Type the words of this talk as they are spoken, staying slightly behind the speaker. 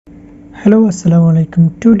Hello, assalamu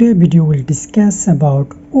alaikum. Today video will discuss about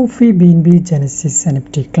opBNB Genesis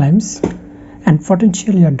NFT claims and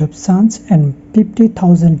potential adoptions and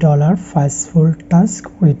 $50,000 fastful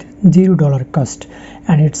task with $0 cost,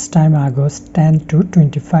 and it's time August 10 to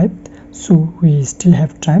 25, so we still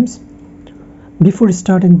have times. Before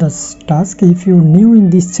starting this task, if you're new in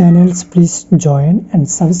these channels, please join and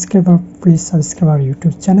subscribe. Please subscribe our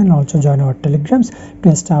YouTube channel and also join our telegrams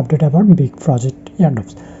to stay update about big project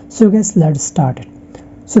airdrops. So guys, let's start it.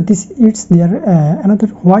 So this it's there another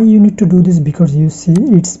why you need to do this, because you see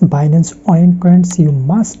it's Binance own coins, you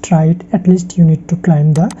must try it. At least you need to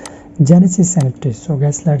claim the Genesis NFT. So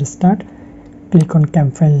guys, let's start. Click on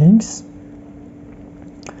campaign links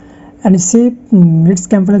and see its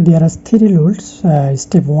campaign. There are 3 rules.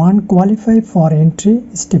 Step 1, qualify for entry.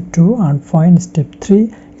 Step 2, earn point. Step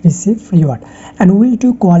 3, receive reward. And we'll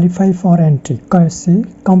do qualify for entry. See,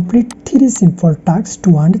 complete 3 simple tasks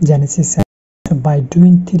to earn Genesis. So by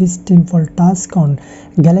doing 3 simple tasks on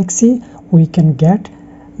Galaxy, we can get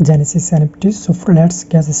Genesis NFT. So let's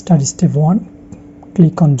get started. Step 1,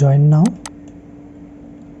 click on join now.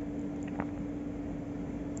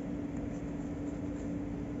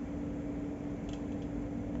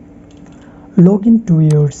 Log into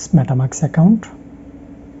your MetaMask account.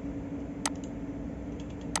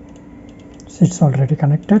 So it's already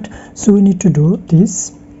connected. So we need to do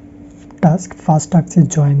this task. First task is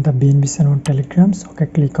join the BNB on Telegrams. Okay,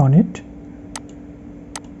 click on it.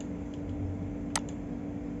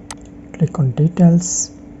 Click on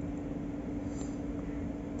details.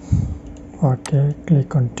 Okay,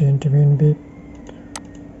 click on BNB.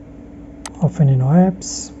 Open in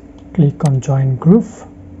apps. Click on join group.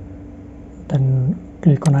 Then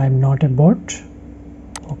click on I am not a bot.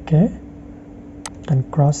 Okay, then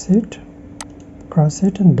cross it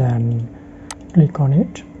and then click on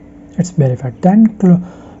it. It's verified. Then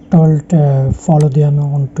follow them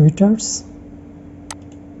on Twitters.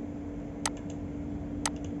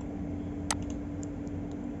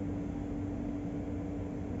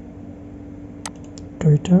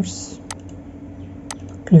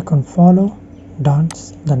 Click on follow, done.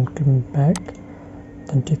 Then click back,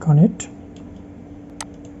 then click on it.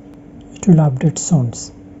 It will update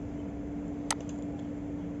sounds.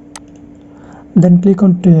 Then click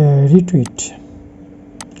on retweet.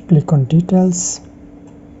 Click on details.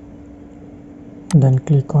 Then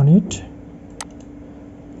click on it.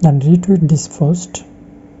 Then retweet this first.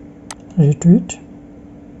 Retweet.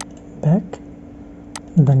 Back.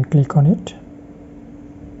 Then click on it.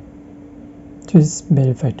 It is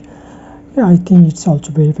verified. Yeah, I think it's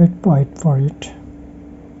also verified. Wait for it.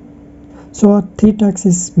 So our 3 tasks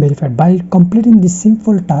is verified. By completing this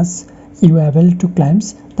simple task, you are able to claim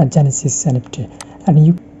the Genesis NFT, and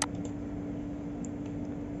you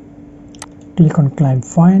click on claim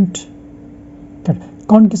point.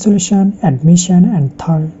 Congratulations, admission and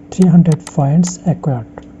 300 points acquired.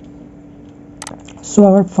 So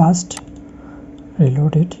our first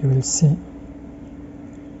reload it, you will see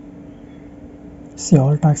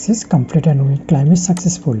all tasks is complete and we claim it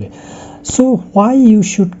successfully. So why you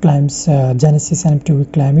should claim Genesis NFT? We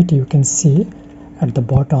claim it, you can see at the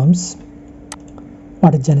bottoms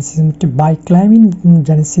what is Genesis NFT. By claiming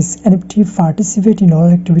Genesis NFT, participate in all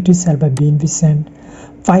activities held by BNB,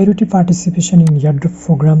 priority participation in airdrop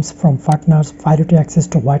programs from partners, priority access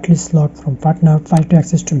to whitelist slot from partner, priority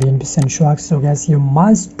access to BNB sharks. So guys, you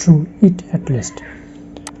must do it at least.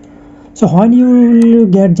 So when you will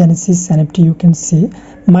get Genesis NFT, you can see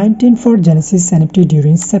maintain for Genesis NFT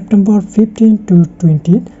during September 15 to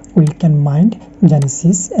 20th. We can mine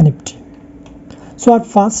Genesis NFT. So our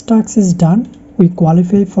first task is done. We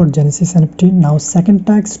qualify for Genesis NFT. Now second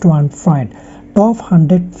task to earn point. Top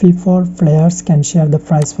 100 FIFA players can share the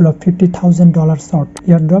prize pool of $50,000 or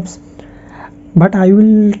airdrops. But I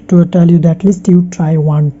will tell you that at least you try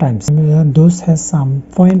 1 time. Those has some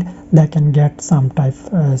point, they can get some type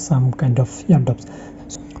some kind of airdrops.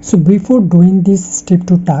 So before doing this step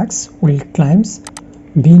 2 task, we'll claim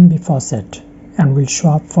BNB faucet and will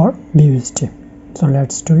show up for BUSD. So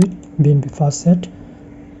let's do it. BNB faucet.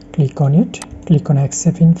 Click on it. Click on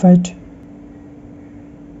accept invite.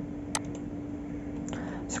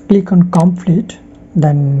 So click on complete.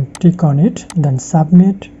 Then click on it. Then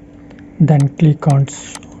submit. Then click on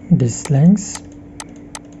these links.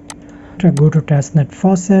 Go to testnet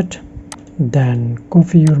faucet. Then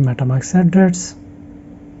copy your MetaMask address.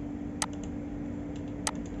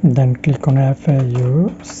 Then click on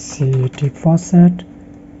FAUCT faucet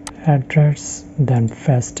address. Then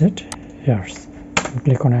paste it here.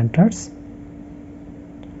 Click on enters.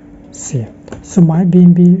 See, so my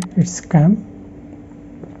BNB it's scam.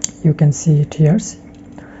 You can see it here.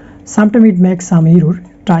 sometimes it makes some error.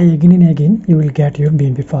 Try again and again, you will get your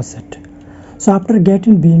BNB faucet. So after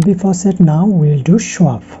getting BNB faucet, now we will do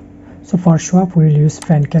swap. So for swap we will use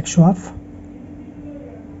pancake swap.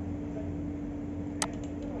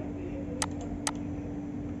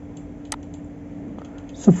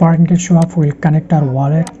 So for pancake swap we will connect our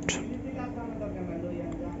wallet.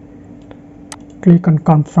 Click on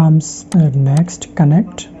confirms, next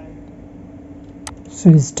connect. So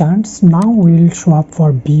it's done. Now we will swap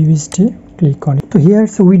for BUSD. Click on it. So here,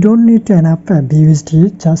 so we don't need enough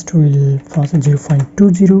BUSD, just will for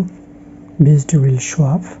 0.20 BUSD will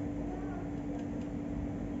swap.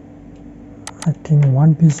 I think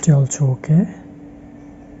 1 BUSD also okay.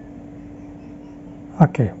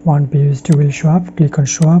 Okay, 1 BUSD will swap. Click on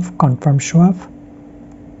swap, confirm swap.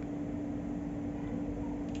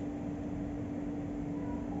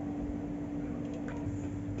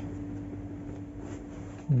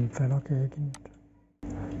 Okay again.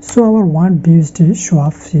 So our 1 BUSD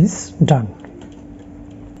swap is done.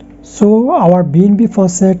 So our BNB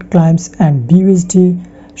faucet, claims and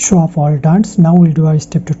BUSD swap all done. Now we'll do our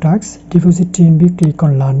step 2 tasks. Deposit TNB, click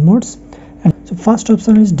on learn modes. And so first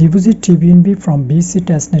option is deposit TBNB from BC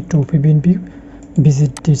testnet to opBNB.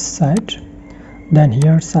 Visit this site. Then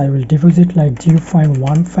here I will deposit like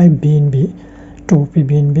 0.15 BNB to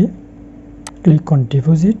opBNB. Click on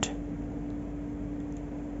deposit.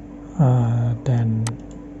 Then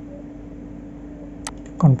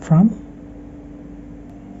confirm.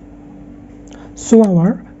 So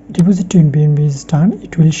our deposit to BNB is done.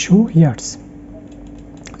 It will show here.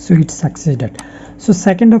 So it succeeded. So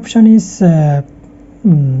second option is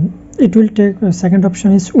it will take second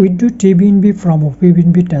option is withdraw TBNB from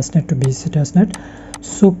opBNB testnet to BC testnet.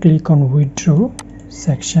 So click on withdraw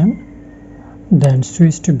section, then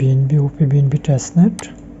switch to BNB opBNB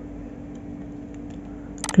testnet.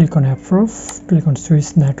 Click on approve, click on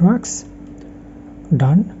switch networks,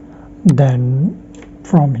 done. Then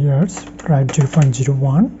from here write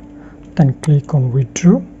 0.01, then click on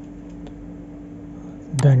withdraw,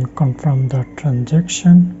 then confirm the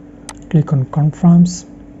transaction, click on confirms.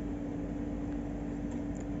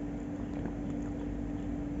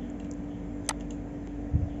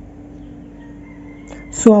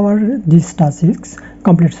 So our this task is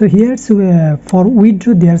complete. So here for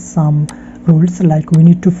withdraw there are some rules, like we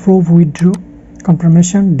need to prove withdraw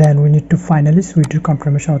confirmation, then we need to finalize withdraw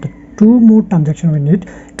confirmation. Of the 2 more transactions we need.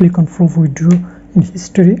 Click on prove withdraw in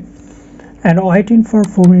history and waiting for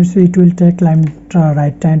 4 minutes. It will take like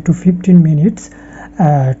right 10 to 15 minutes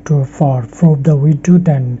for prove the withdraw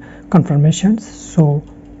then confirmations. So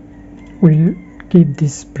we'll keep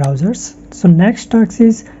these browsers. So next task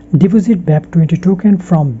is deposit BEP20 token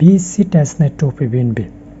from BC testnet to opBNB.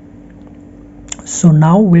 So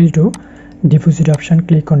now we'll do deposit option.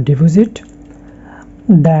 Click on deposit,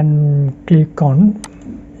 then click on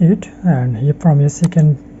it, and here from here you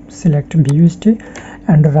can select BUSD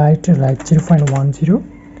and write like 0.10.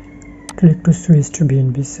 Click to switch to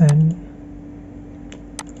BNB and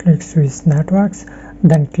click switch networks,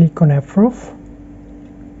 then click on approve,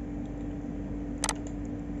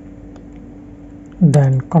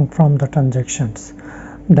 then confirm the transactions,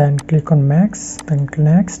 then click on max, then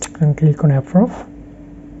next, then click on approve.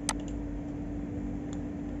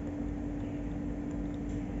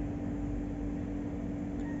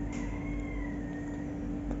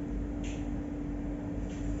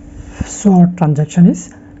 So our transaction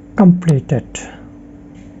is completed.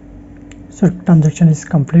 So transaction is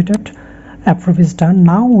completed, approve is done.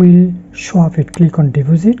 Now we'll swap it. Click on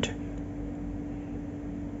deposit,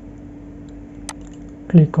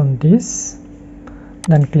 click on this,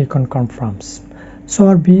 then click on confirms. So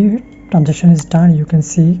our B transaction is done. You can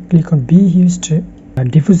see, click on BUSD,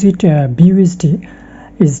 deposit BUSD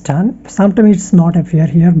is done. Sometimes it's not appear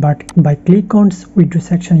here, but by click on withdraw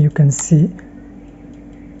section you can see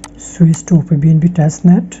switch to opBNB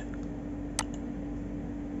testnet.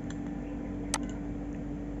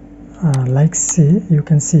 Like see, you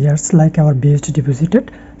can see here it's like our BUSD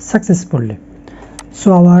deposited successfully.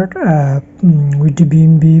 So our with the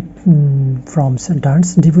BNB from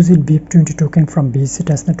dance deposit BEP20 token from BC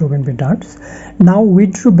testnet to OpenB dance. Now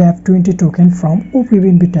withdraw BEP20 token from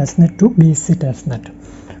opBNB testnet to BC testnet.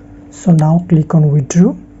 So now click on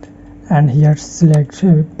withdraw and here select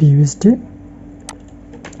BUSD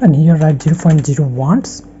and here write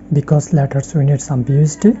 0.01 because later we need some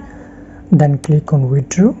BUSD. Then click on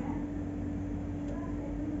withdraw,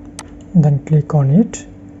 then click on it,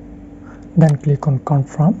 then click on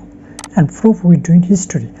confirm and prove withdrawing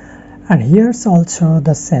history. And here's also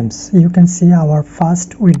the same. You can see our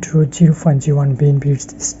first withdraw 0.01 BNB is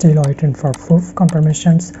still waiting for proof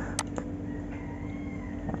confirmations.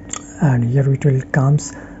 and here it will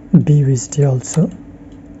comes BUSD also.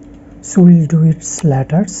 So we'll do its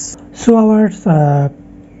letters. So our withdraw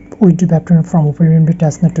BAP20 from opBNB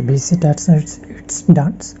testnet to BC testnet, it's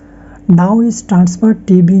done. Now is transfer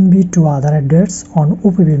TBNB to other address on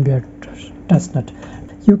opBNB testnet.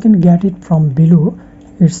 You can get it from below.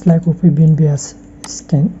 It's like opBNB as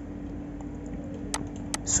skin.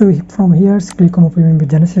 So from here, click on opBNB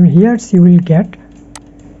Genesis. Here you will get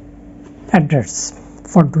address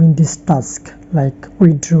for doing this task, like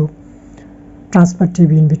withdraw, transfer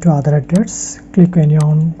TBNB to other address. Click any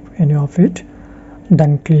of it,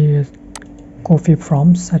 then click copy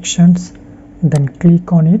from sections, then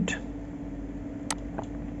click on it,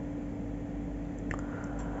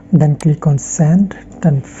 then click on send,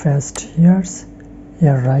 then paste here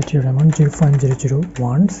write your amount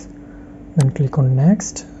 0.001, then click on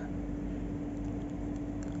next,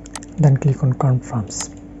 then click on confirms.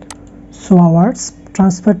 So our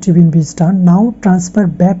transfer TBNB is done. Now transfer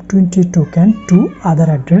BAP20 token to other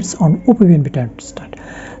address on opBNB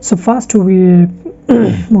testnet. So first we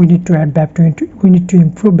need to add BAP20. We need to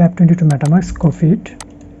improve BAP20 to MetaMask. Copy it,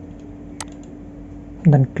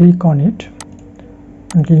 then click on it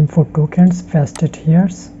and import tokens, paste it here.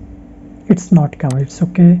 It's not coming, it's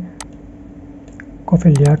okay.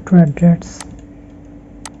 Copy layer 2 address,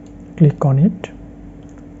 click on it,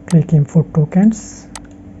 click import tokens,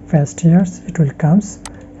 paste here, it will comes.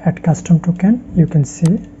 Add custom token, you can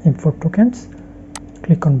see import tokens,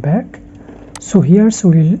 click on back. So here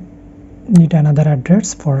we'll need another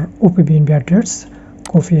address for opBNB address.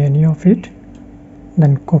 Copy any of it,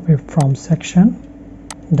 then copy from section,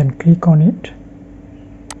 then click on it,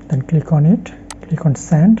 then click on it, click on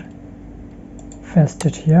send, paste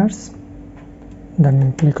it here,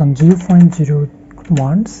 then click on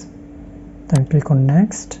 0.01, then click on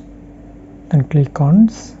next, then click on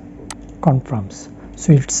confirms.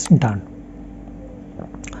 So it's done.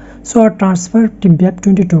 So our transfer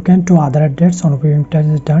BAP20 token to other address on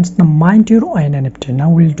opBNB is done. Now mint your own NFT. Now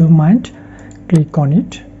we'll do mint. Click on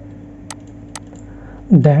it,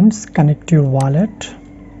 then connect your wallet,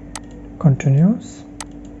 continues,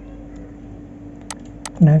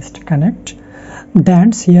 next connect.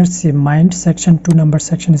 Then here see mint section, 2 number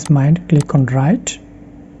section is mint. Click on write,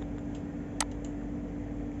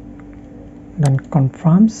 then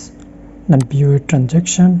confirms, then view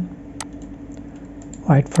transaction,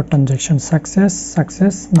 wait for transaction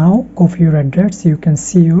success. Now copy your address. You can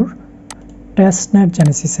see your testnet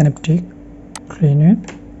Genesis NFT Claim.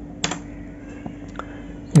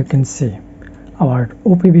 You can see our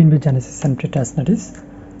opBNB Genesis NFT testnet is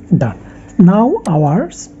done. Now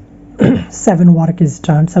our 7 work is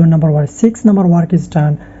done, 7 number work, 6 number work is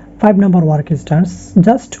done, 5 number work is done.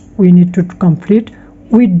 Just we need to complete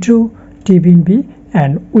withdraw TBNB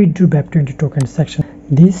and withdraw BAP20 token section.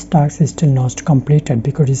 This task is still not completed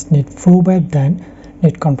because it needs probe then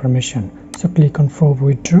need confirmation. So click on probe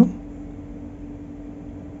withdraw,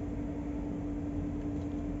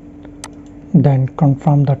 then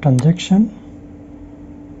confirm the transaction,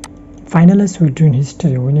 finalize withdraw in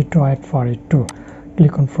history. We need to wait for it too.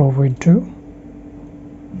 Click on probe withdraw,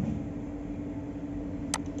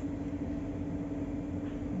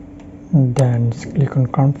 then click on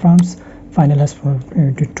confirms, finalize for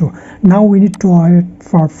withdraw. Now we need to wait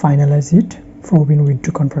for finalize it, probe in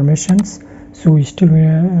withdraw confirmations. So we still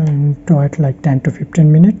need to wait like 10 to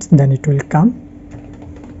 15 minutes, then it will come.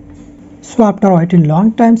 So after waiting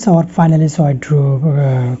long time, so our finalize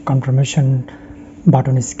withdraw confirmation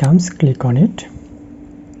button is comes. Click on it,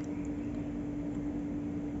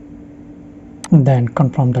 then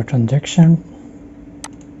confirm the transaction,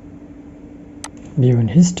 view in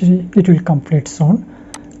history. It will complete soon.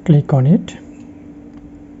 Click on it,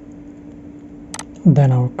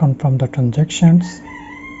 then I'll confirm the transactions,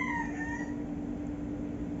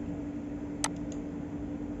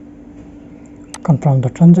 confirm the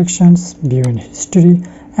transactions, view in history,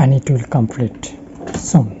 and it will complete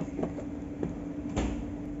soon.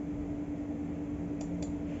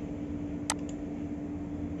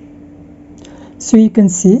 So you can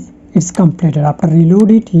see it's completed. After reload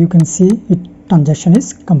it, you can see it transaction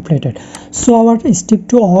is completed. So our step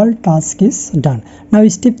 2 all task is done. Now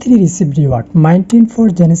step 3 receive reward. Maintain for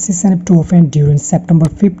Genesis NFT open during September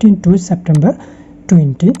 15 to September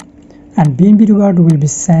 20, and BNB reward will be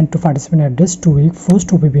sent to participant address 2 weeks post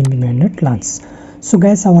opBNB mainnet launch. So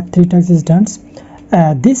guys, our 3 tasks is done.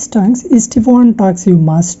 This task is step 1 task you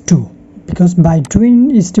must do, because by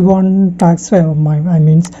doing step 1 tasks,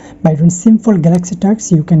 by doing simple galaxy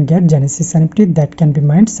tasks, you can get Genesis NFT that can be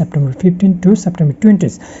mined September 15 to September 20.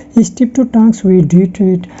 Step 2 tasks we do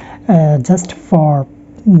it just for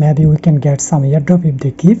maybe we can get some airdrop if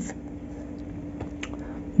they give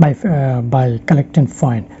by collecting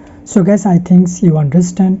fine. So guys, I think you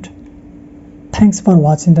understand. Thanks for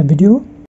watching the video.